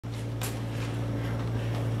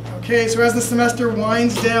Okay, so as the semester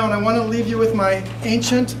winds down, I want to leave you with my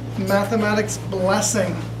ancient mathematics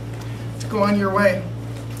blessing to go on your way.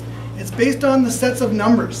 It's based on the sets of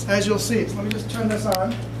numbers, as you'll see. So let me just turn this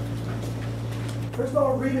on. First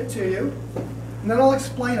I'll read it to you, and then I'll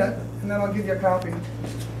explain it, and then I'll give you a copy.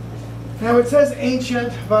 Now it says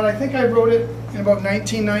ancient, but I think I wrote it in about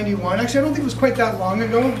 1991. Actually, I don't think it was quite that long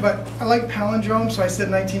ago, but I like palindromes, so I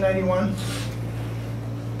said 1991.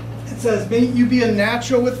 It says, may you be a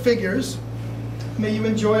natural with figures. May you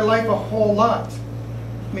enjoy life a whole lot.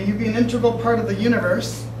 May you be an integral part of the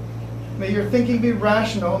universe. May your thinking be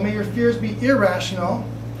rational. May your fears be irrational.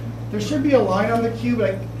 There should be a line on the cue,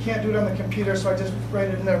 but I can't do it on the computer, so I just write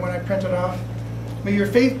it in there when I print it off. May your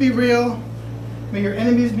faith be real. May your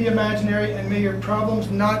enemies be imaginary, and may your problems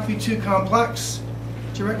not be too complex.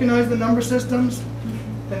 Do you recognize the number systems?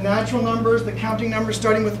 The natural numbers, the counting numbers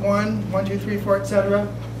starting with 1, 1, 2, 3, 4, etc.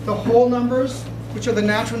 The whole numbers, which are the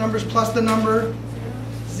natural numbers plus the number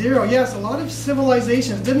 0. Yes, a lot of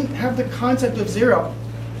civilizations didn't have the concept of 0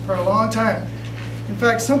 for a long time. In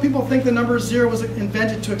fact, some people think the number 0 was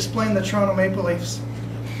invented to explain the Toronto Maple Leafs.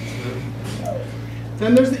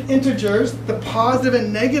 Then there's the integers, the positive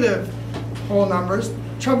and negative whole numbers.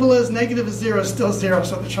 Trouble is, negative is 0 is still 0,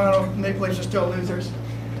 so the Toronto Maple Leafs are still losers.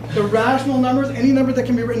 The rational numbers, any number that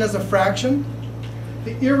can be written as a fraction.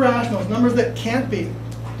 The irrationals, numbers that can't be,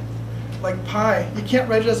 like pi. You can't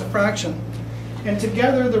write it as a fraction. And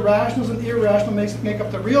together, the rationals and the irrational make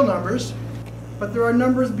up the real numbers. But there are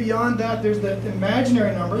numbers beyond that. There's the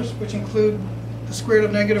imaginary numbers, which include the square root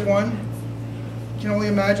of -1. You can only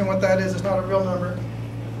imagine what that is. It's not a real number.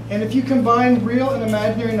 And if you combine real and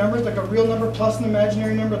imaginary numbers, like a real number plus an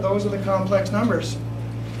imaginary number, those are the complex numbers.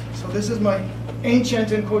 So this is my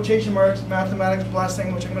ancient, in quotation marks, mathematics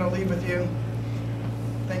blessing, which I'm going to leave with you.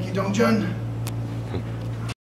 Thank you, Dong Jun.